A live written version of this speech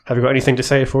Have you got anything to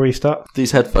say before you start?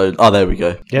 These headphones. Oh, there we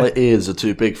go. Yeah. My ears are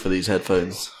too big for these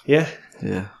headphones. Yeah.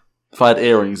 Yeah. If I had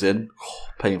earrings in,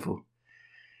 painful.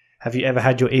 Have you ever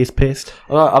had your ears pierced?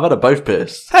 I've had them both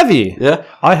pierced. Have you? Yeah.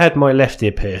 I had my left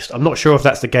ear pierced. I'm not sure if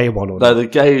that's the gay one or No, not. the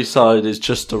gay side is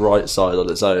just the right side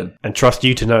on its own. And trust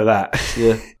you to know that.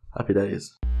 Yeah. Happy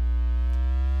days.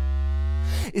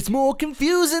 It's more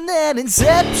confusing than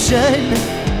Inception,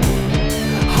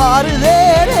 harder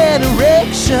than an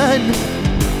erection.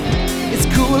 It's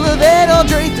cooler than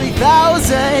Andre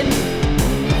 3000.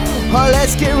 Oh,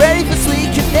 let's get ready for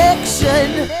Sweet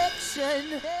Connection.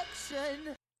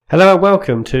 Hello and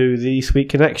welcome to the Sweet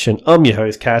Connection. I'm your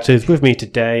host, Catters. With me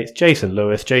today, it's Jason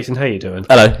Lewis. Jason, how you doing?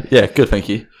 Hello. Yeah, good, thank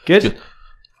you. Good?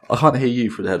 I can't hear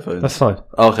you through the headphones. That's fine.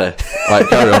 Okay. Right,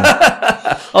 carry on.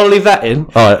 I'll leave that in.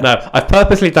 All right. No, I've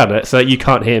purposely done it so that you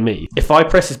can't hear me. If I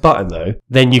press this button, though,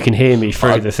 then you can hear me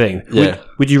through the thing. Yeah.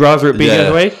 Would you rather it be the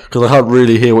other way? Because I can't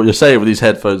really hear what you're saying with these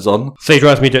headphones on. So you'd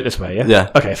rather me do it this way, yeah?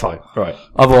 Yeah. Okay, fine. Right.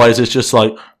 Otherwise, it's just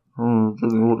like... I'm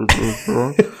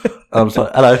just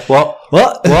like, hello, what?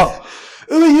 What?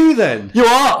 Who are you then? You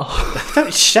are!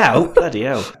 Don't shout. Bloody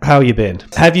hell. How you been?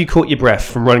 Have you caught your breath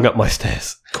from running up my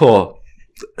stairs? Cool.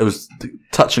 It was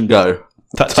touch and go.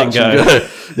 Touch and go.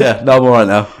 Yeah, no, I'm alright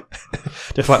now.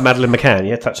 Just like Madeleine McCann,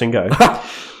 yeah? Touch and go.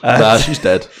 Nah, she's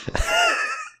dead.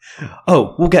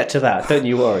 Oh, we'll get to that. Don't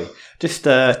you worry. Just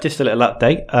a little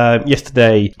update.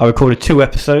 Yesterday, I recorded 2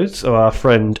 episodes of our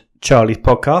friend Charlie's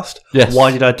podcast. Yes.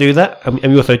 Why did I do that? And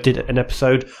we also did an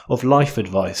episode of life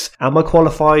advice. Am I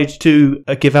qualified to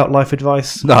give out life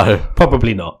advice? No.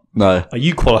 Probably not. No. Are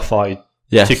you qualified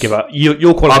Yes. to give out?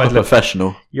 You're qualified. I'm a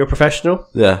professional. You're a professional?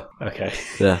 Yeah. Okay.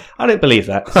 Yeah. I don't believe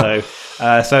that.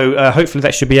 So, hopefully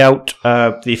that should be out.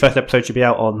 The first episode should be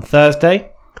out on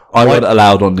Thursday. I wasn't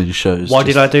allowed on these shows. Why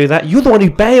did I do that? You're the one who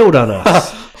bailed on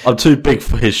us. I'm too big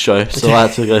for his show, so I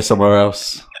had to go somewhere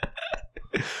else.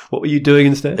 What were you doing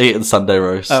instead? Eating Sunday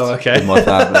roast. Oh, okay. With my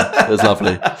family. It was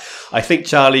lovely. I think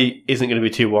Charlie isn't going to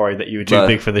be too worried that you were too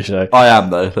big for the show. I am,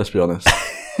 though, let's be honest.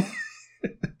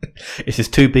 It's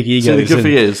just 2 big egos. See, the good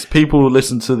thing is, people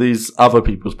listen to these other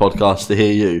people's podcasts to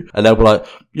hear you, and they'll be like,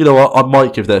 you know what, I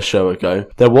might give their show a go.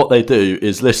 Then what they do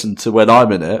is listen to when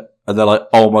I'm in it, and they're like,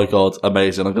 oh my god,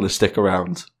 amazing, I'm going to stick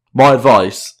around. My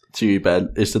advice to you,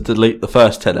 Ben, is to delete the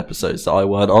first 10 episodes that I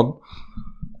weren't on,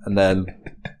 and then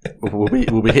we'll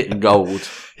be hitting gold.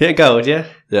 Hitting gold, yeah?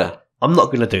 Yeah. I'm not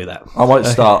going to do that. I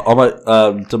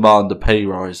might demand a pay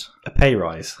rise. A pay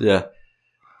rise. Yeah.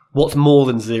 What's more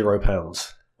than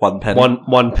 £0? 1 penny.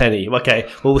 One penny. Okay,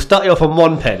 well, we'll start you off on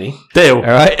 1 penny. Deal. All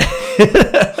right?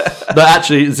 No,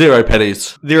 actually, 0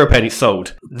 pennies. 0 pennies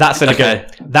sold. That's a Okay.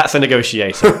 That's a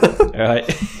negotiator. All right.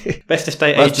 Best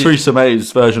estate That's agent. Theresa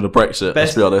May's version of Brexit,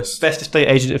 let's be honest. Best estate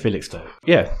agent at Felixstowe.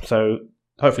 Yeah. So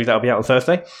hopefully that'll be out on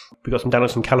Thursday. We got some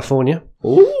downloads from California.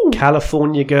 Ooh.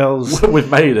 California girls. We've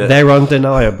made it. They're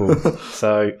undeniable.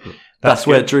 So That's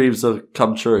where good. dreams have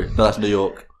come true. No, that's New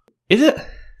York. Is it?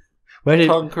 Where did?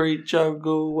 Concrete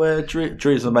jungle where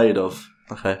dreams are made of.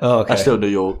 Okay. Oh, okay. That's still New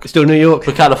York. Still New York.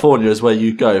 But California is where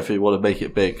you go if you want to make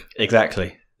it big.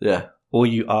 Exactly. Yeah. Or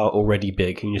you are already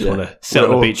big and you just Yeah. want to sit on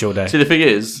the beach all day. See, the thing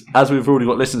is, as we've already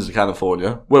got listeners to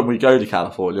California, when we go to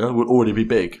California, we'll already be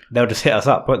big. They'll just hit us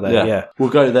up, won't they? Yeah. We'll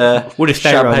go there. We'll just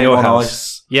stay around champagne your on house.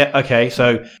 ice. Yeah, okay.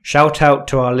 So shout out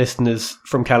to our listeners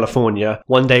from California.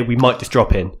 One day we might just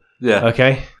drop in. Yeah.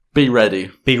 Okay? Be ready.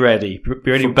 Be ready.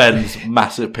 Be ready. For Ben's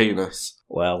massive penis.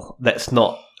 Well, let's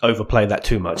not overplay that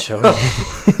too much, shall we?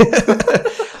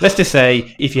 Let's just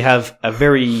say if you have a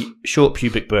very short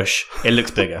pubic bush, it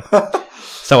looks bigger.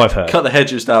 So I've heard. Cut the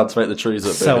hedges down to make the trees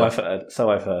look bigger.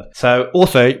 So I've heard. So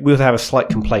also, we also have a slight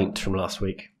complaint from last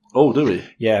week. Oh, do we?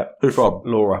 Yeah. Who from?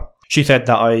 Laura. She said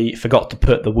that I forgot to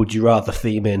put the Would You Rather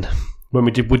theme in when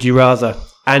we did Would You Rather.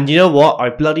 And you know what? I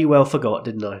bloody well forgot,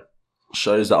 didn't I?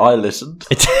 Shows that I listened.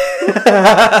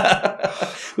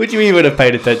 Would you even have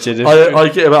paid attention? I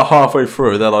get about halfway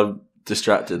through, then I'm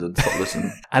distracted and stop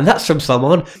listening. And that's from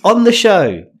someone on the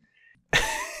show.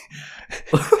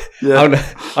 Yeah. I'm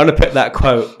gonna put that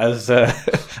quote as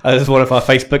one of our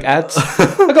Facebook ads.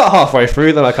 I got halfway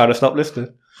through, then I kind of stopped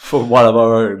listening. From one of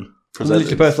our own.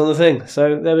 Literally posted on the thing.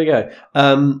 So there we go.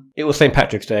 It was St.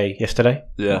 Patrick's Day yesterday.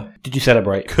 Yeah. Did you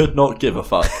celebrate? Could not give a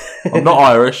fuck. I'm not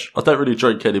Irish. I don't really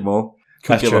drink anymore.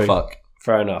 Could That's give true. a fuck.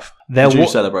 Fair enough. Did you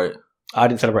celebrate? I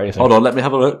didn't celebrate anything. Hold on, let me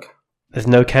have a look. There's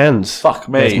no cans. Fuck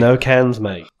me. There's no cans,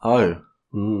 mate. Oh.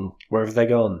 Where have they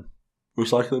gone?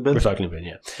 Recycling bin? Recycling bin,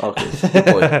 yeah. Okay, good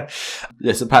point.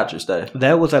 Yeah, St. Patrick's Day.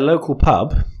 There was a local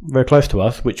pub very close to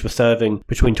us which was serving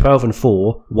between 12 and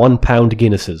 4 £1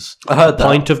 Guinnesses. I heard that.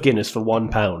 Pint of Guinness for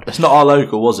 £1. It's not our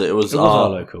local, was it? It was It was our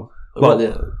local. Well,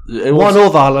 it was one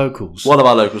of our locals. one of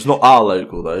our locals, not our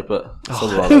local though, but some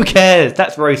of our Who locals. cares?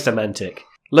 That's very semantic.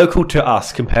 Local to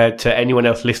us compared to anyone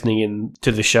else listening in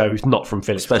to the show who's not from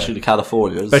Philipstown. Especially the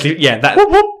Californians.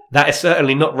 That is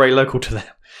certainly not very local to them.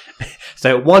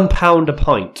 So £1 a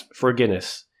pint for a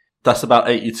Guinness. That's about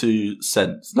 82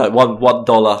 cents. No, $1.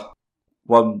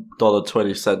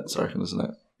 $1.20, I reckon, isn't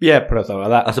it? Yeah, probably something like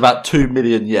that. That's about 2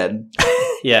 million yen.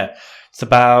 Yeah, it's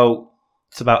about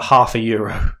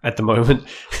 €0.50 at the moment.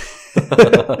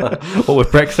 Or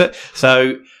with Brexit.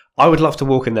 So I would love to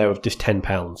walk in there with just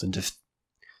 £10 and just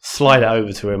slide it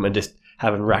over to him and just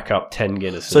have him rack up 10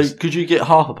 Guinnesses. So could you get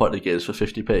half a pint of Guinness for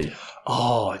 50p?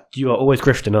 Oh, you are always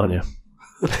grifting, aren't you?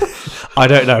 I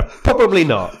don't know. Probably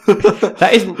not. That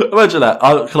isn't. Imagine that.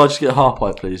 Can I just get a half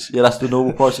pint, please? Yeah, that's the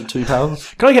normal price of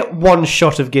 £2. Can I get one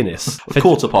shot of Guinness? A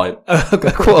quarter pint.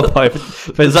 A quarter pint.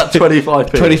 Is that 25p?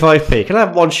 25p. Can I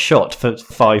have one shot for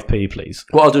 5p, please?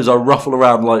 What I'll do is I'll ruffle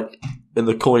around like in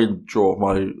the coin drawer of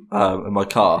my in my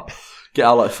car, get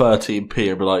out like 13p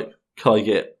and be like, can I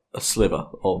get a sliver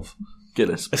of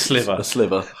Guinness? A sliver. A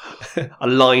sliver. A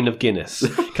line of Guinness.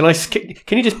 Can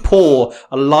you just pour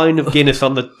a line of Guinness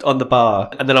on the bar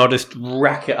and then I'll just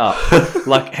rack it up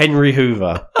like Henry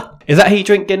Hoover? Is that how you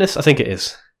drink Guinness? I think it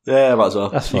is. Yeah, might as well.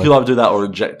 That's you fine. can either do that or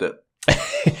inject it.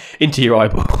 Into your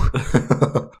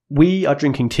eyeball. We are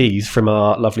drinking teas from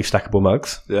our lovely stackable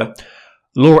mugs. Yeah.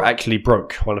 Laura actually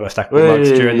broke one of her stackable mugs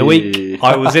during the week.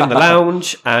 I was in the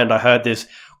lounge and I heard this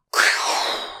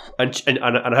and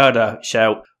I heard her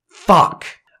shout, "Fuck!"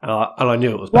 And I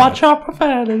knew it was bad. Watch out,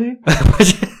 profanity.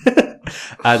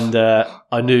 And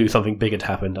I knew something big had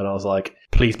happened, and I was like,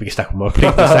 "Please be a stackable mug,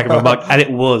 please be a stackable mug," and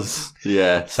it was.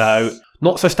 Yeah. So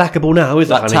not so stackable now, is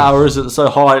that it? tower isn't so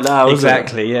high now, is it?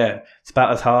 Exactly. Yeah, it's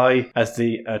about as high as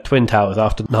the Twin Towers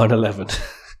after 9/11.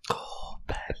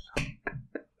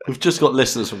 We've just got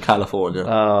listeners from California,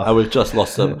 Oh. and we've just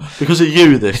lost them because of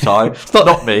you this time.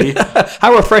 not me.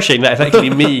 How refreshing that it's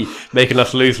actually me making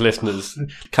us lose listeners.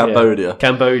 Cambodia. Yeah.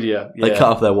 Cambodia. They Yeah. cut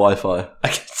off their Wi-Fi.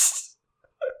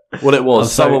 What it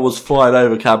was, someone was flying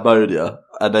over Cambodia,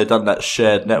 and they done that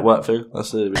shared network thing.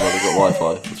 That's the reason they got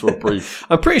Wi-Fi. It's real brief.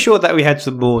 I'm pretty sure that we had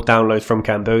some more downloads from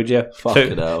Cambodia.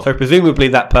 Fucking hell. So presumably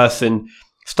that person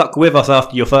stuck with us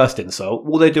after your first insult.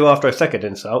 What will they do after a second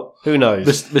insult? Who knows?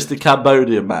 Mr.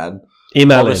 Cambodian man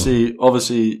Email him.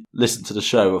 obviously listened to the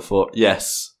show and thought,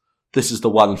 yes, this is the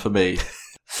one for me.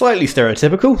 Slightly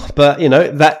stereotypical, but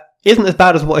that isn't as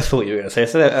bad as what I thought you were going to say.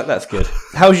 So that's good.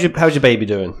 How's your baby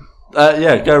doing?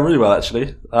 Yeah, going really well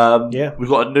actually. Yeah. We've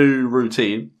got a new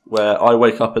routine where I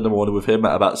wake up in the morning with him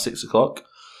at about 6 o'clock.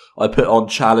 I put on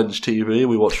Challenge TV.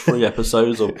 We watch 3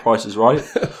 episodes of Price is Right.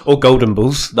 Or Golden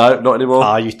Balls. No, not anymore.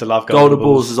 I used to love Golden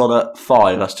Balls is on at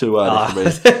 5. That's too early for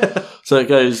me. So it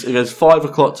goes 5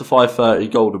 o'clock to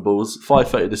 5:30 Golden Balls,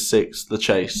 5:30 to 6 The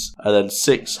Chase, and then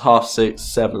 6, half 6,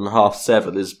 7, half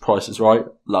 7 is Price is Right.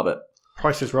 Love it.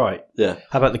 Price is Right. Yeah.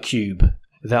 How about the Cube?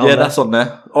 Is that on Yeah, there? that's on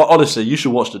there. Honestly, you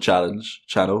should watch the Challenge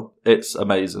channel. It's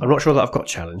amazing. I'm not sure that I've got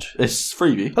Challenge. It's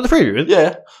freebie. Oh, the freebie?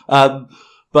 Yeah.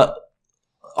 But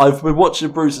I've been watching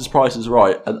Bruce's Price is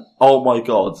Right, and oh my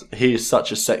god, he is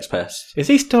such a sex pest. Is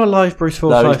he still alive, Bruce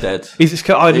Forsyth? No, he's dead.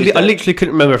 I He's dead. literally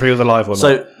couldn't remember if he was alive or not.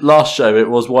 So last show it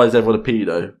was Why is everyone a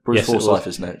pedo? Bruce Yes, it was. Forsyth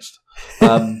is next.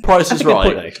 Price is a good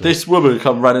Right. point, actually. This woman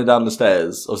come running down the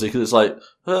stairs, obviously because it's like,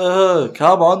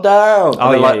 come on down. And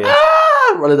Oh, they're yeah, like, yeah.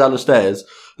 ah, running down the stairs.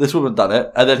 This woman done it,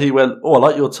 and then he went, oh, I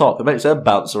like your top. It makes them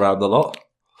bounce around a lot.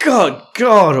 God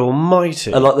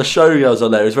almighty. And like the showgirls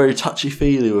on there, it was very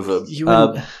touchy-feely with them. You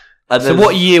wouldn't- and So then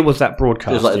what year was that it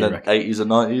broadcast? was like in do you the reckon? 80s and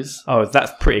 90s. Oh,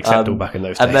 that's pretty acceptable back in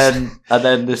those days. And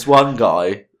then this one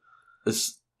guy,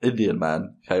 this Indian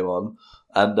man, came on,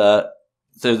 and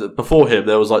so before him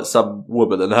there was like some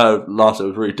woman, and her last name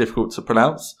was really difficult to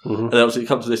pronounce. Mhm. And then obviously it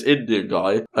comes to this Indian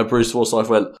guy, and Bruce Forsyth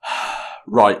went,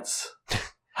 right,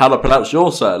 how do I pronounce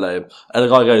your surname? And the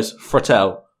guy goes,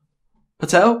 Fratel.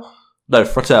 Patel? No,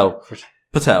 Fratel.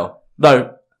 Patel.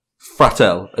 No,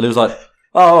 Fratel. And he was like,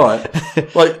 oh,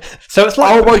 alright. Like, So it's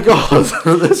like oh my god.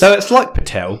 so it's like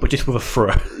Patel, but just with a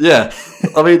fro. Yeah.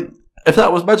 I mean, imagine if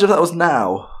that was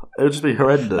now. It would just be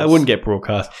horrendous. I wouldn't get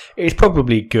broadcast. It's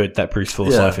probably good that Bruce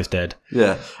Forsyth is dead.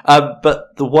 Yeah.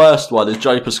 But the worst one is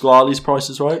Joe Pasquale's Price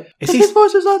is Right. Is His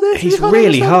voice is like this. he's You can't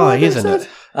really understand high, what he isn't said. it?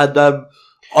 And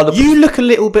on the You look a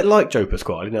little bit like Joe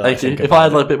Pasquale. Now that I thank you. think If about I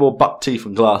had it. like a bit more buck teeth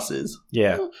and glasses.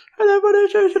 Yeah. Hello, my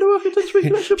name's Joe. Should I welcome to the Sweet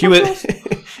Connection If you were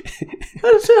podcast?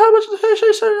 Let's see how much the hair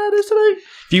show that is today.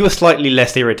 if you were slightly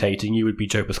less irritating, you would be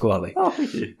Joe Pasquale. Oh,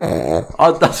 thank you.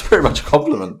 That's pretty much a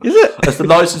compliment. Is it? That's the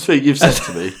nicest thing you've said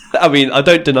to me. I mean, I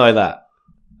don't deny that.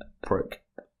 Prick.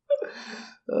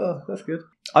 Oh, that's good.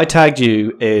 I tagged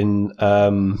you in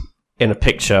a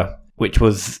picture which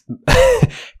was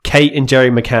Kate and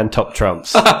Jerry McCann top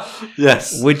trumps.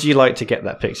 Yes. Would you like to get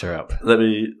that picture up? Let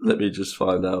me just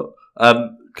find out.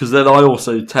 Because then I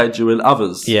also tagged you in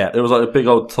others. Yeah. It was like a big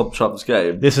old top trumps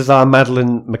game. This is our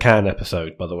Madeleine McCann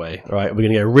episode, by the way. Right, we're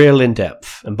going to go real in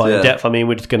depth, and by in depth I mean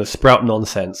we're just going to sprout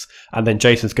nonsense, and then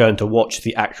Jason's going to watch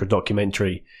the actual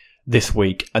documentary this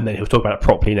week, and then he'll talk about it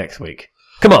properly next week.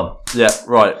 Come on. Yeah,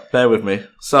 right. Bear with me.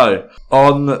 So,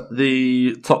 on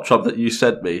the top trump that you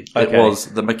sent me, it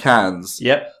was the McCanns.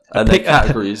 Yep. And the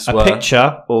categories were... A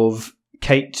picture of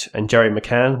Kate and Jerry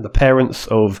McCann, the parents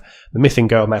of the missing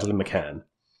girl, Madeleine McCann.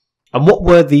 And what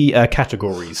were the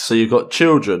categories? So you've got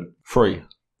children, 3.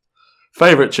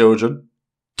 Favourite children,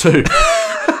 2.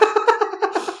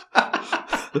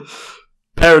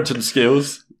 Parenting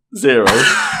skills, 0.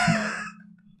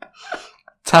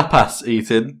 Tapas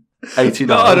eating, 89.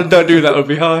 No, don't do that, it would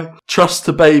be high. Trust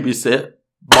to babysit,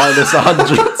 minus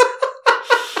 100.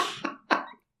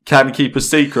 Can keep a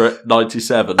secret,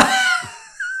 97.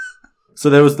 So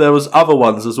there was other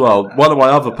ones as well. One of my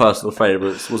other personal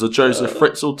favourites was a Joseph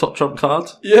Fritzl top trump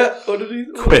card. Yeah, what did he...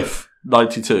 Quiff,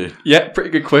 92. Yeah, pretty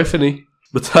good quiff, isn't he?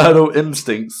 Maternal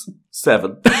instincts,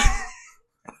 7.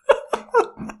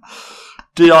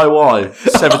 DIY,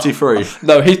 73.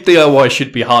 No, his DIY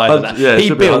should be higher than that. Yeah,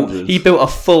 he built a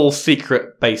full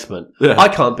secret basement. Yeah. I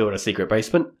can't build a secret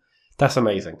basement. That's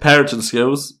amazing. Parenting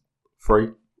skills, 3.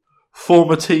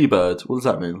 Former T-Bird, what does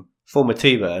that mean? Former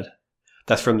T-Bird.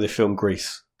 That's from the film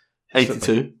Grease.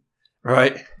 82.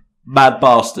 Right. Mad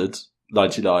Bastard,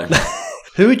 99.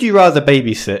 Who would you rather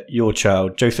babysit your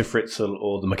child, Joseph Fritzl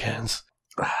or the McCanns?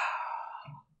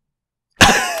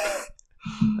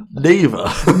 Neither.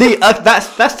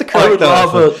 That's the correct I would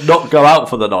rather not go out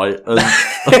for the night.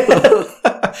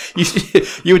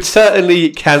 You would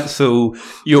certainly cancel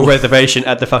your reservation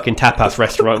at the fucking tapas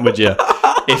restaurant, would you?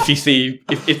 If you see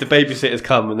if the babysitters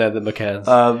come and they're the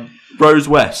McCanns. Rose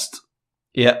West.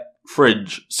 Yeah.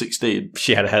 Fringe, 16.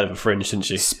 She had a hell of a fringe, didn't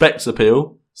she? Specs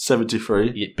Appeal,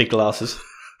 73. Yeah, big glasses.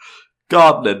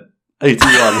 Gardening,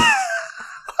 81.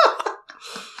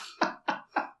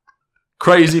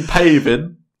 Crazy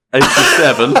Paving,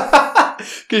 87.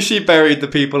 Because she buried the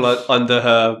people under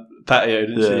her patio,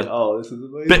 didn't she? Yeah. Oh, this is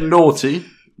amazing. Bit Naughty,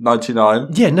 99.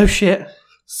 Yeah, no shit.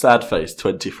 Sad Face,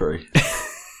 23.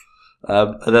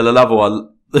 And then another one.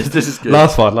 This is good.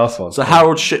 Last one. So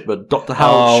Harold Shipman, Dr.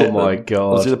 Harold Shipman. Oh my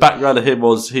god. Obviously the background of him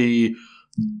was he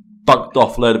bugged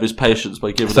off a load of his patients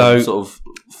by giving them sort of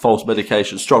false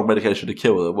medication, strong medication to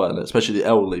kill them, weren't it? Especially the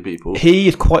elderly people. He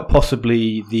is quite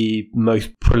possibly the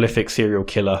most prolific serial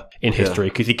killer in history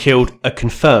because he killed a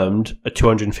confirmed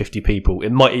 250 people.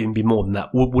 It might even be more than that.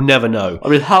 We'll never know. I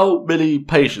mean, how many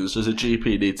patients does a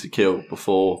GP need to kill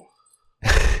before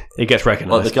it gets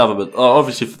recognised? Like the government.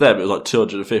 Obviously for them it was like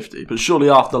 250, but surely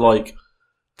after like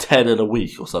 10 in a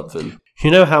week or something. You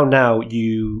know how now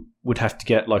you would have to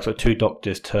get like 2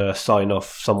 doctors to sign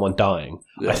off someone dying?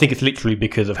 Yeah. I think it's literally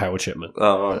because of Harold Shipman.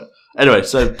 Oh, right. Anyway,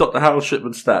 so Dr. Harold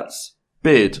Shipman stats.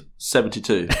 Beard,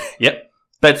 72. Yep.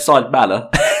 Bedside manner,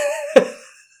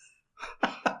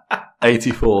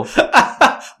 84.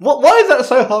 Why is that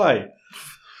so high?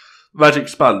 Magic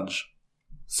sponge,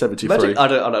 73. I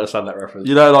don't understand that reference.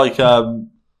 You know, like,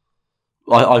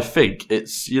 I think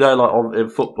it's, you know, like in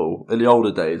football, in the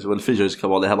older days, when physios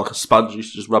come on, they had like a sponge, you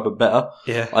used to just rub them better.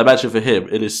 Yeah. I imagine for him,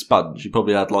 in his sponge, he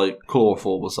probably had like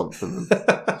chloroform or something.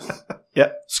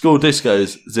 Yep. School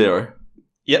discos, 0.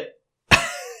 Yep.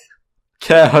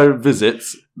 Care home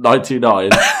visits,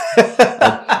 99.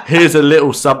 And here's a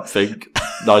little something,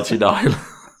 99.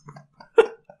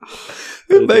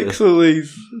 Who makes all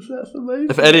these? That's amazing.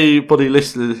 If anybody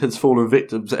listening has fallen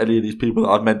victim to any of these people that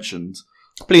I've mentioned,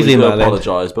 please email in.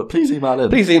 Apologise, but please email in.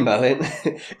 Please email in.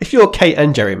 If you're Kate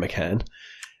and Jerry McCann,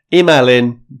 email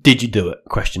in, did you do it? ?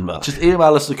 Just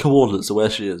email us the coordinates of where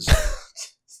she is.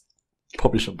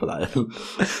 Probably shouldn't put that in.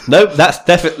 No, that's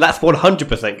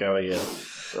 100% going in.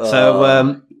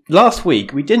 So last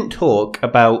week we didn't talk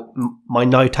about my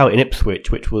night out in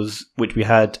Ipswich, which we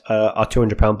had our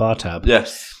 £200 bar tab.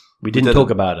 Yes. We didn't talk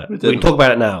about it. We can talk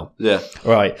about it now. Yeah.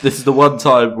 Right. This is the one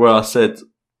time where I said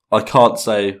I can't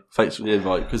say thanks for the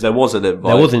invite because there was an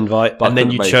invite. There was an invite, and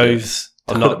then you chose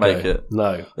to not make it.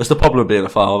 No. It's the problem of being a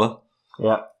father.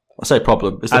 Yeah. I say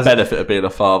problem. It's the benefit of being a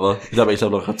father. You don't make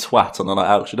yourself look like a twat on a night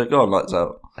out. You don't go on nights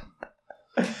out.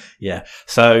 Yeah.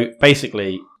 So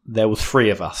basically, there was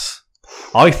 3 of us.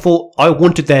 I thought I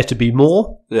wanted there to be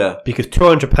more. Yeah. Because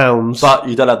 £200. But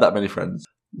you don't have that many friends.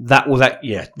 That was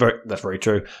that's very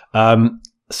true.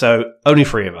 So only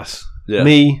 3 of us. Yeah.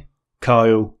 Me,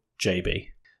 Kyle, JB.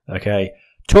 Okay.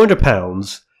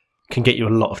 £200 can get you a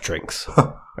lot of drinks.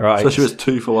 Right. Especially if it's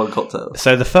 2-for-1 cocktails.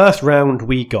 So the first round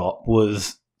we got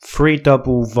was 3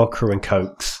 double vodka and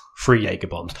cokes, 3 Jaeger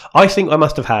bombs. I think I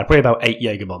must have had probably about 8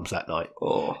 Jaeger bombs that night.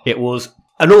 Oh, It was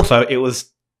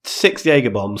 6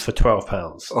 Jaeger bombs for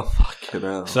 £12. oh fucking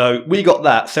hell. So we got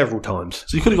that several times.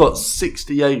 So you could have got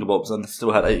 60 Jaeger bombs and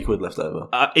still had 80 quid left over.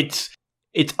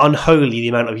 It's unholy the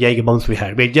amount of Jaeger bombs we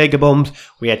had. We had Jaeger bombs.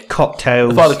 We had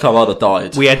cocktails. If I'd have come, I'd have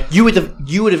died. You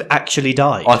would have actually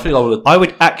died. I think I would have. I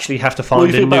would actually have to Well, find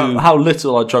you a think new. about how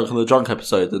little I drank on the drunk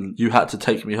episode, and you had to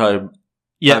take me home,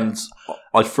 Yeah, and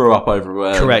I threw up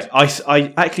everywhere. correct.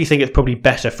 I actually think it's probably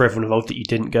better for everyone involved that you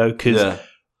didn't go because Yeah.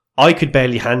 I could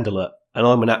barely handle it, and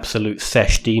I'm an absolute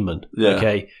sesh demon. Yeah.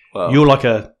 Okay, Well, you're like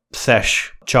a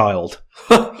sesh child.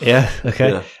 Yeah.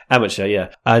 Okay. Yeah. Amateur. Yeah.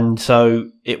 And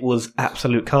so it was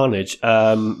absolute carnage.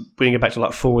 Bringing it back to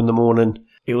like 4 a.m.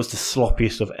 It was the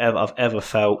sloppiest I've ever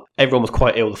felt. Everyone was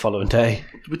quite ill the following day.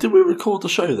 Did we record the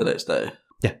show the next day?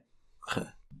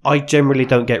 I generally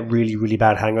don't get really, really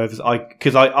bad hangovers.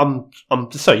 Because I'm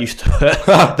just so used to it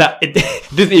that it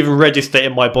doesn't even register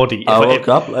in my body. I woke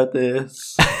up like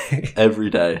this every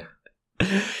day.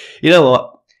 You know what?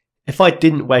 If I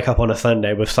didn't wake up on a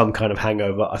Sunday with some kind of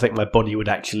hangover, I think my body would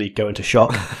actually go into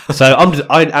shock. So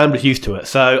I am just used to it.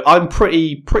 So I'm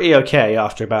pretty okay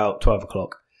after about 12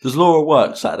 o'clock. Does Laura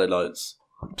work Saturday nights?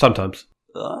 Sometimes.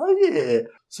 Oh, yeah.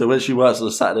 So when she works on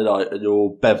a Saturday night and you're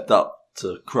all bevved up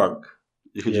to crunk,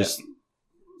 you can just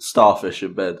starfish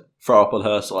in bed, throw up on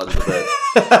her side of the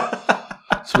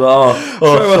bed. So,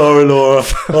 sorry, Laura.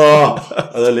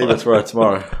 And then leave it for her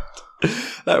tomorrow.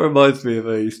 That reminds me of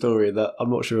a story that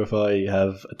I'm not sure if I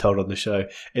have told on the show.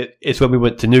 It's when we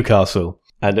went to Newcastle,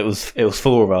 and it was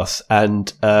 4 of us,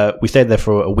 and we stayed there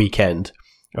for a weekend.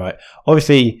 Right.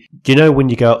 Obviously, do you know when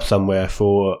you go up somewhere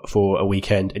for a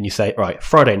weekend and you say, right,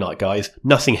 Friday night, guys,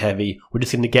 nothing heavy. We're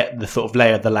just going to get the sort of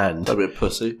lay of the land. Don't be a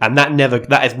pussy. And that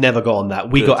has never gone.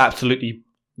 That we got absolutely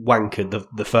wankered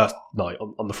the first night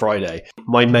on the Friday.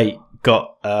 My mate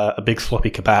got a big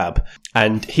sloppy kebab,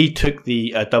 and he took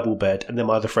the double bed, and then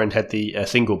my other friend had the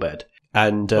single bed.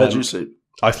 And Where'd you sleep?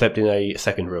 I slept in a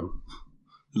second room.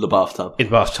 In the bathtub. In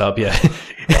the bathtub, yeah.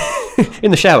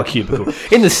 In the shower cubicle.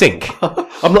 In the sink.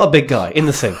 I'm not a big guy. In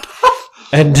the sink.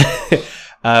 And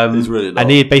He's really not.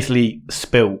 and he had basically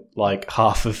spilt like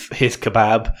half of his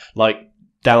kebab like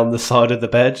down the side of the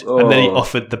bed, and then he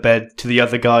offered the bed to the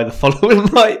other guy the following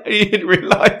night, and he didn't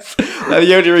realise that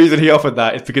the only reason he offered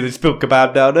that is because he spilled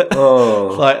kebab down it.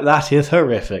 Oh. Like, that is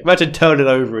horrific. Imagine turning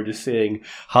over and just seeing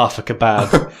half a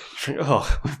kebab.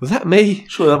 Was that me?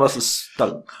 Sure, that must have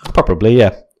stunk. Probably,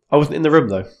 yeah. I wasn't in the room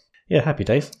though. Yeah, happy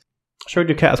days. Shall we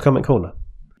do Cat's Comment Corner?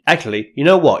 Actually, you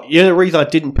know what? You know the reason I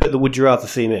didn't put the Would You Rather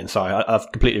theme in, sorry,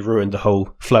 I've completely ruined the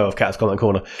whole flow of Cat's Comment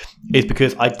Corner, is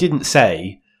because I didn't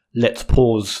say, let's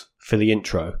pause for the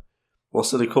intro.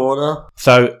 What's in the corner?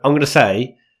 So I'm going to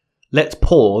say, let's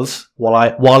pause while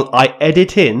I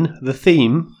edit in the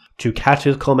theme to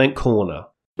Cat's Comment Corner.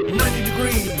 90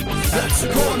 degrees, that's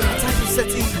the corner. Type of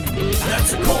settee,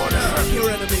 that's the corner. Your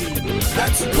enemy,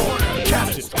 that's the corner.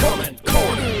 Cat's Comment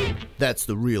Corner. That's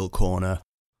the real corner.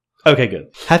 Okay, good.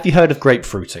 Have you heard of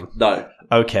grapefruiting? No.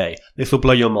 Okay, this will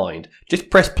blow your mind.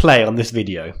 Just press play on this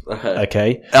video.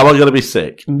 Okay? Am I going to be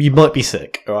sick? You might be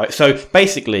sick, alright? So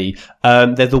basically,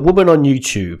 there's a woman on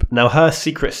YouTube. Now, her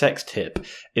secret sex tip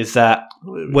is that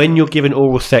when you're giving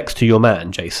oral sex to your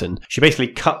man, Jason, she basically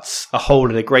cuts a hole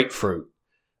in a grapefruit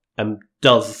and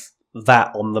does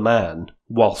that on the man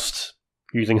whilst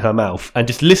using her mouth. And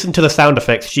just listen to the sound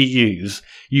effects she uses.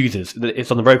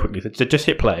 It's on the road quickly, so just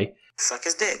hit play. Suck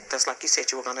his dick, just like you said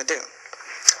you were gonna do.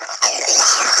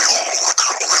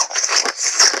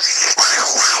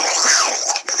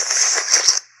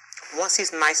 Once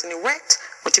he's nice and erect,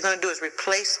 what you're gonna do is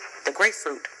replace the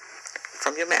grapefruit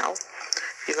from your mouth.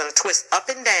 You're gonna twist up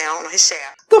and down on his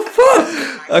shaft. The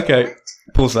fuck? Okay,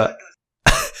 pause that.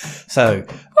 So,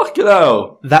 Fucking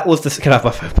hell. that was the... Can I have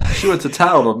my phone back? She went to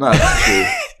town on that.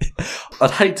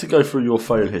 I'd hate to go through your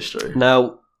phone history.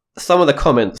 Now, some of the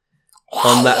comments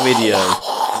on that video...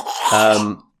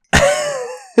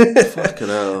 Fucking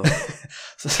hell.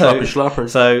 So, Schlapper.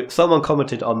 so someone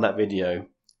commented on that video.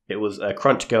 It was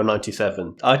Crunch Girl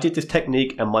 97. I did this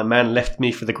technique and my man left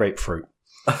me for the grapefruit.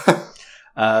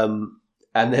 And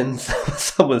then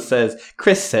someone says,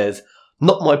 Chris says,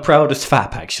 not my proudest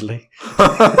fap, actually.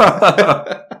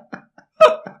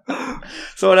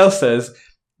 Someone else says,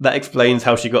 that explains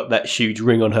how she got that huge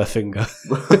ring on her finger.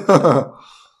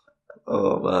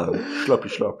 Oh man,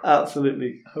 schlop.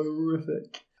 Absolutely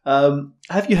horrific.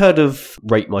 Have you heard of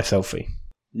Rate My Selfie?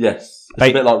 Yes. It's Ba-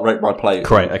 a bit like Rate My Plate.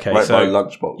 Correct, okay, Rate so- My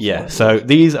Lunchbox. Yeah, so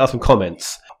these are some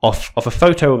comments of a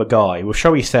photo of a guy with,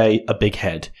 shall we say, a big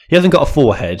head. He hasn't got a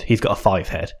 4 head, he's got a 5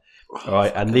 head. All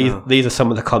right, and these are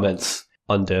some of the comments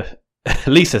under.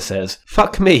 Lisa says,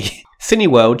 "Fuck me,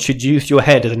 Cineworld should use your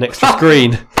head as an extra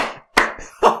screen."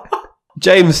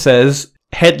 James says,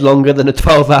 "Head longer than a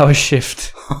 12-hour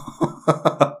shift."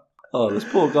 Oh, this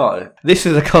poor guy. This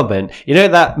is a comment. You know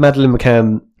that Madeleine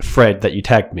McCann thread that you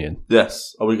tagged me in?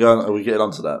 Yes. Are we getting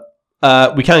onto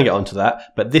that? We can get onto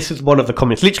that, but this is one of the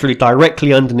comments, literally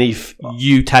directly underneath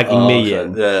you tagging me okay.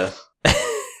 in. Yeah.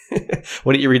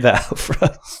 Why don't you read that out for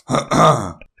us?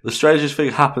 The strangest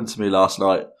thing happened to me last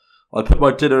night. I put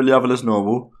my dinner in the oven as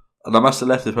normal, and I must have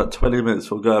left it for about 20 minutes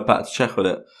before going back to check on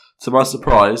it. To my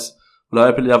surprise, when I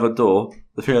opened the oven door,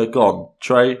 the thing had gone.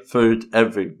 Tray, food,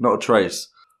 everything. Not a trace.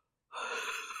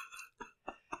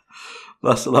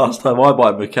 That's the last time I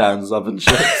buy McCann's oven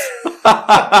chips.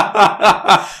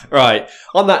 Right.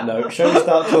 On that note, shall we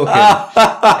start talking?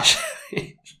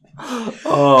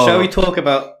 Shall we talk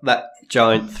about that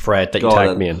giant thread that you Go on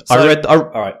tagged then. me in? So- all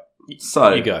right.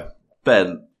 So, You go.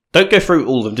 Ben, Don't go through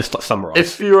all of them. Just summarise.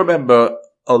 if you remember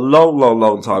a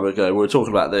long time ago, we were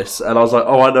talking about this, and I was like,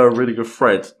 oh, I know a really good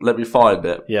thread. Let me find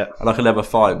it. Yeah. And I can never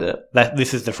find it.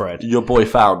 This is the thread. Your boy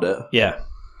found it. Yeah.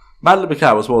 Madeleine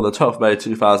McCann was born on the 12th of May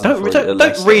 2003.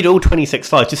 Don't read all 26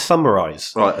 slides. Just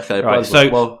summarise. Right, okay. Right, But, so-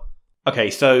 well,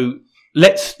 Okay, so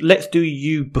let's do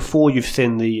you before you've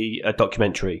seen the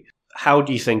documentary. How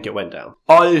do you think it went down?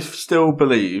 I still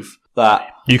believe that...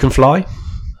 You can fly.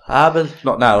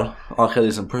 not now.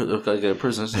 He's in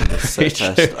prison, isn't he? This It's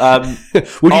test.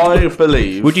 true. I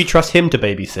believe... Would you trust him to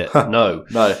babysit? No.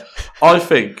 No. I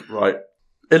think, right,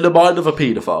 in the mind of a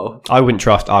paedophile... I wouldn't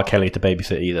trust R. Kelly to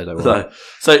babysit either. Don't worry. No.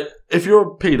 So, if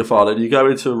you're a paedophile and you go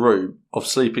into a room of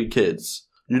sleeping kids,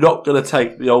 you're not going to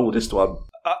take the oldest one.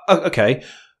 Okay.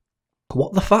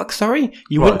 What the fuck? Sorry?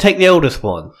 You Right. wouldn't take the oldest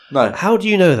one. No. How do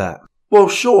you know that? Well,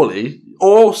 surely,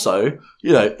 or also,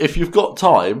 you know, if you've got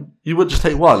time, you wouldn't just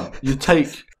take one. You'd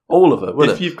take all of it,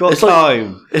 wouldn't If it? you've got It's like-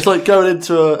 time. It's like going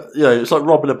into it's like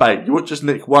robbing a bank. You wouldn't just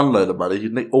nick one load of money,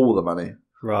 you'd nick all the money.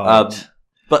 Right.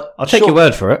 But I'll take your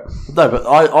word for it. No, but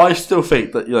I still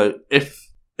think that,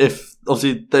 if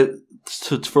obviously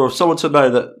for someone to know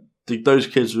that those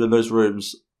kids were in those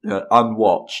rooms,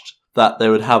 unwatched, that they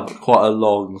would have quite a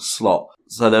long slot.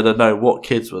 So they'd have known what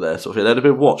kids were there, sort of thing. They'd have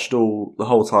been watched all the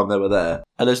whole time they were there.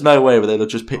 And there's no way where they'd have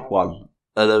just picked one.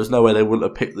 And there was no way they wouldn't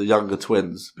have picked the younger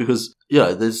twins. Because,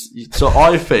 so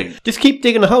I think... Just keep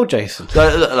digging a hole, Jason.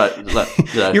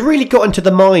 You really got into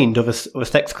the mind of a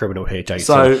sex criminal here, Jason.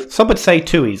 So- some would say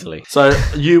too easily. So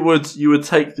you would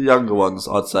take the younger ones,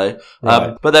 I'd say.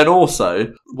 Right. But then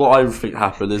also, what I think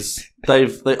happened is they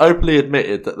openly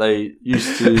admitted that they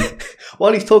used to...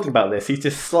 While he's talking about this, he's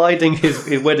just sliding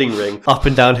his wedding ring up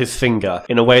and down his finger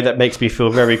in a way that makes me feel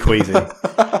very queasy.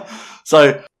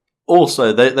 So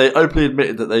also, they openly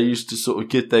admitted that they used to sort of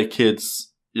give their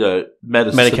kids,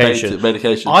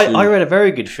 medication. I read a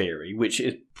very good theory, which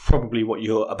is probably what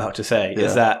you're about to say, Yeah.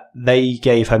 is that they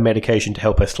gave her medication to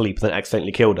help her sleep and then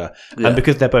accidentally killed her. Yeah. And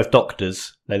because they're both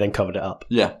doctors, they then covered it up.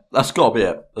 Yeah, that's got to be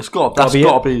it. That's got Gotta be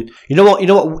to be. You know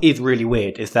what is really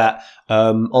weird is that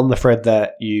on the thread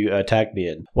that you tagged me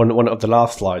in, one of the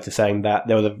last slides is saying that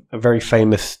there was a very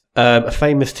famous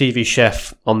TV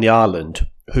chef on the island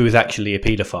who is actually a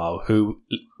paedophile who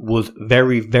was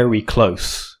very, very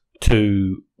close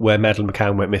to where Madeleine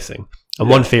McCann went missing. And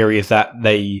one theory is that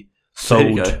they There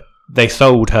you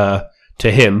sold her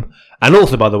to him. And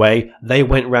also, by the way, they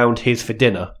went round his for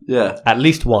dinner Yeah. at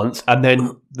least once, and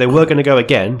then they were going to go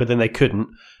again, but then they couldn't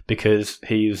because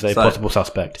he's a possible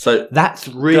suspect. So That's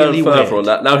really going further weird. on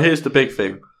that. Now here's the big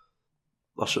thing.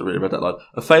 I should have really read that line.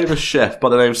 A famous chef by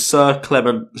the name of Sir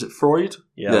Clement, is it Freud?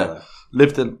 Yeah.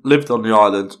 Lived on the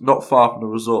island, not far from the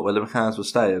resort where the McCanns were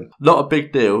staying. Not a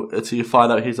big deal until you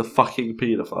find out he's a fucking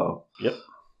paedophile. Yep.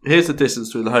 Here's the distance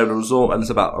between the home and the resort, and it's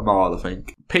about a mile, I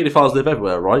think. Paedophiles live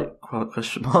everywhere, right?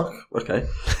 Question mark. Okay.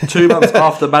 2 months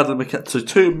after Madeleine McCann, so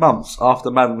 2 months after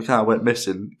Madeleine McCann went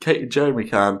missing, Kate and Joe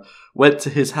McCann went to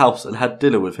his house and had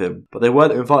dinner with him, but they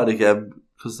weren't invited again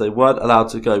because they weren't allowed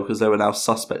to go because they were now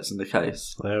suspects in the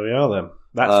case. There we are then.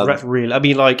 That's real. I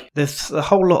mean, there's a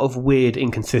whole lot of weird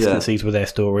inconsistencies with their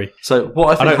story. So what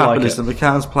I think don't happened like is the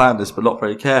McCanns planned this, but not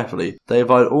very carefully. They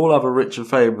invited all other rich and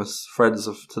famous friends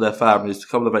to their families to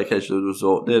come on a vacation to the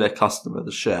resort near their customer,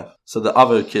 the chef, so that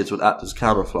other kids would act as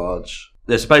camouflage.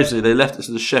 Yeah, so basically they left it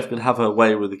so the chef could have her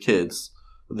way with the kids,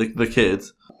 the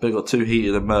kids, but got too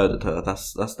heated and murdered her.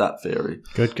 That's that theory.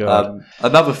 Good God.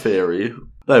 Another theory.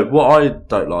 No, what I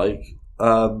don't like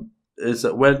is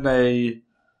that when they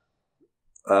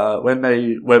when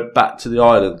they went back to the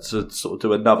island to sort of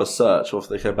do another search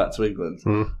after they came back to England,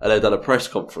 and they'd done a press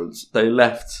conference, they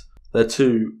left their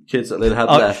 2 kids that they had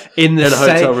left in a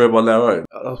hotel room on their own.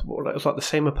 It was like the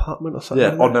same apartment or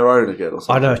something. Yeah, on their own again or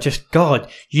something. I know, just, God,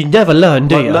 you never learn,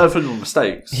 do you? Learn from your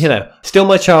mistakes. You know, still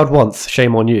my child once,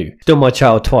 shame on you. Still my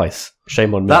child twice,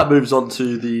 shame on me. That moves on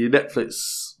to the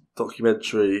Netflix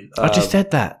documentary. I just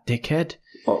said that, dickhead.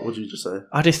 What did you just say?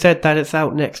 I just said that it's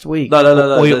out next week.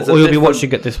 No. Or you'll be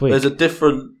watching it this week. There's a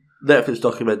different Netflix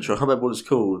documentary. I can't remember what it's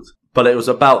called. But it was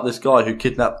about this guy who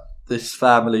kidnapped this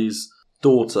family's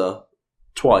daughter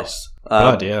twice.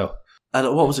 Bloody hell.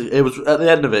 And what was it? It was at the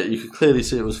end of it. You could clearly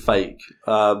see it was fake.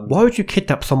 Why would you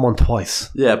kidnap someone twice?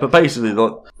 Yeah, but basically,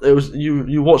 like, it was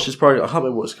you watch this program. I can't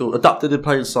remember what it's called. Abducted in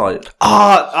Plain Sight.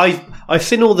 I've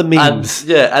seen all the memes.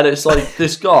 And it's like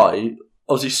this guy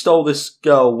obviously stole this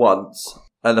girl once,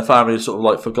 and the family sort of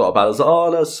like forgot about it. It was like,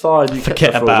 oh, that's fine. You Forget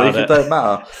kept her for about a week. It don't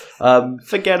matter.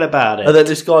 Forget about it. And then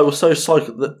this guy was so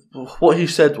what he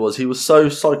said was he was so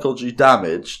psychologically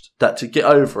damaged that to get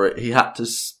over it, he had to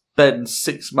spend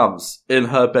 6 months in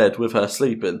her bed with her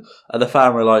sleeping. And the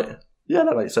family were like, yeah,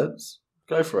 that makes sense.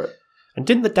 Go for it. And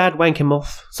didn't the dad wank him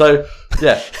off? So,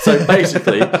 yeah. So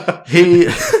basically, he...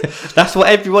 That's what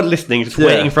everyone listening is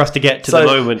waiting for us to get to the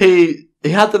moment. He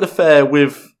had an affair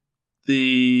with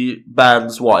the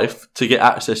man's wife to get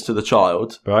access to the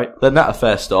child. Right. Then that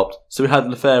affair stopped. So he had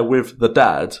an affair with the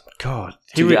dad. God.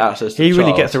 To get access to he the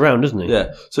really child. gets around, doesn't he?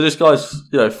 Yeah. So this guy's,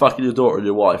 fucking your daughter and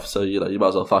your wife. So, you might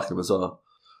as well fuck him as well.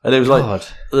 And it was God.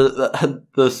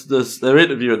 they're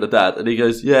interviewing the dad, and he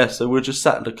goes, yeah, so we were just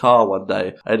sat in the car one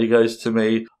day, and he goes to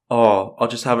me, oh, I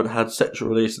just haven't had sexual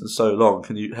release in so long,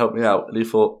 can you help me out? And he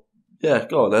thought, yeah,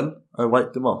 go on then. I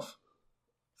waked him off.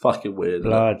 Fucking weird.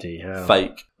 Bloody hell.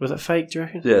 Fake. Was it fake, do you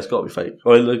reckon? Yeah, it's got to be fake.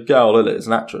 I mean, the girl in it is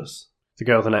an actress. The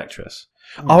girl's an actress.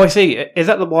 Oh, I see. Is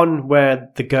that the one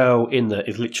where the girl in there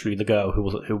is literally the girl who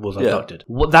was abducted?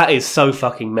 Well, that is so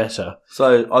fucking meta.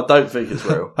 So I don't think it's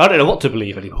real. I don't know what to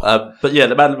believe anymore. But yeah,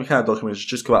 the Madeleine McCann documentary has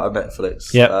just come out on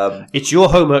Netflix. Yeah, it's your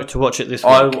homework to watch it this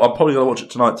week. I'm probably going to watch it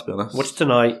tonight, to be honest. Watch it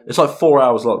tonight. It's like 4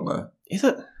 hours long, though. Is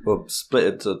it? Well,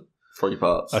 split into 3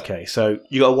 parts. Okay, so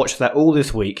you got to watch that all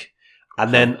this week.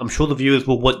 And then I'm sure the viewers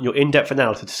will want your in-depth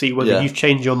analysis to see whether you've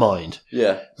changed your mind.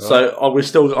 Yeah. Right. So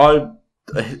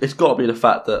it's got to be the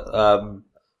fact that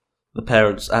the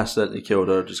parents accidentally killed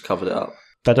her and just covered it up.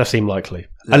 That does seem likely.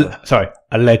 Yeah.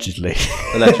 Allegedly.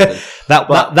 Allegedly.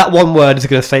 that one word is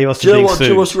going to save us. Do you know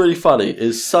what's really funny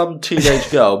is some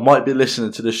teenage girl might be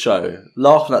listening to this show,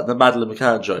 laughing at the Madeleine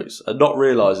McCann jokes, and not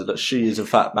realising that she is in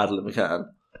fact Madeleine McCann.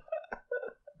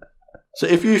 So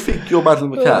if you think you're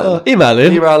Madeleine McCann, email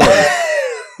in.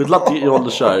 We'd love to get you on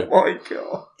the show. Oh my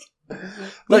God.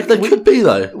 Like, there could be,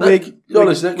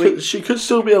 though. She could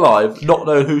still be alive, not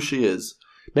know who she is.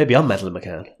 Maybe I'm Madeleine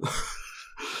McCann.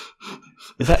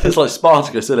 It's like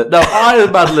Spartacus, isn't it? No, I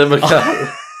am Madeleine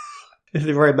McCann. This is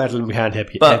a very Madeleine McCann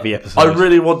heavy episode. I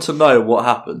really want to know what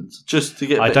happened, just to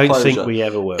get a bit I don't closure. think we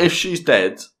ever will. If she's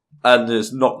dead, and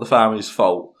it's not the family's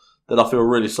fault, then I feel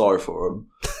really sorry for them.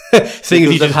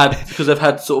 Because they've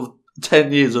had sort of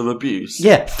 10 years of abuse.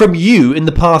 Yeah, from you in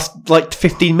the past,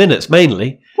 15 minutes,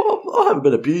 mainly. Well, I haven't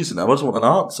been abusing them. I just want an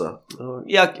answer.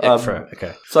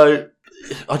 Okay. So,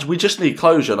 we just need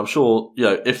closure, and I'm sure,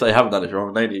 if they haven't done anything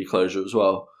wrong, they need closure as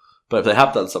well. But if they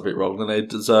have done something wrong, then they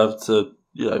deserve to,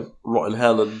 rot in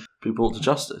hell and be brought to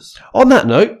justice. On that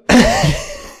note,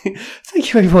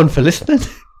 thank you everyone for listening.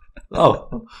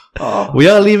 Oh. We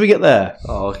are leaving it there.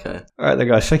 Oh, okay. All right then,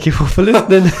 guys. Thank you all for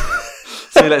listening.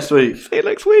 See you next week. See you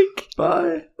next week.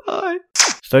 Bye. Bye.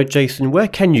 So, Jason, where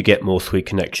can you get more Sweet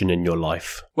Connection in your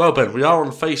life? Well, Ben, we are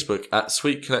on Facebook at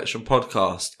Sweet Connection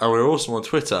Podcast, and we're also on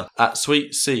Twitter at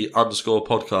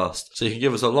SweetC_podcast. So you can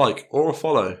give us a like or a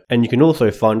follow. And you can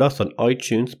also find us on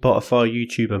iTunes, Spotify,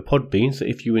 YouTube, and Podbean. So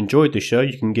if you enjoyed the show,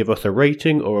 you can give us a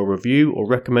rating or a review or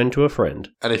recommend to a friend.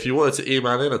 And if you wanted to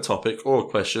email in a topic or a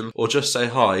question or just say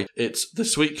hi, it's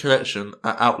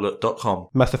thesweetconnection@outlook.com.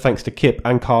 Massive thanks to Kip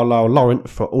and Carlisle Laurent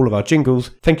for all of our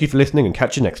jingles. Thank you for listening and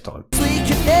catch you next time. Sweet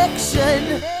connection.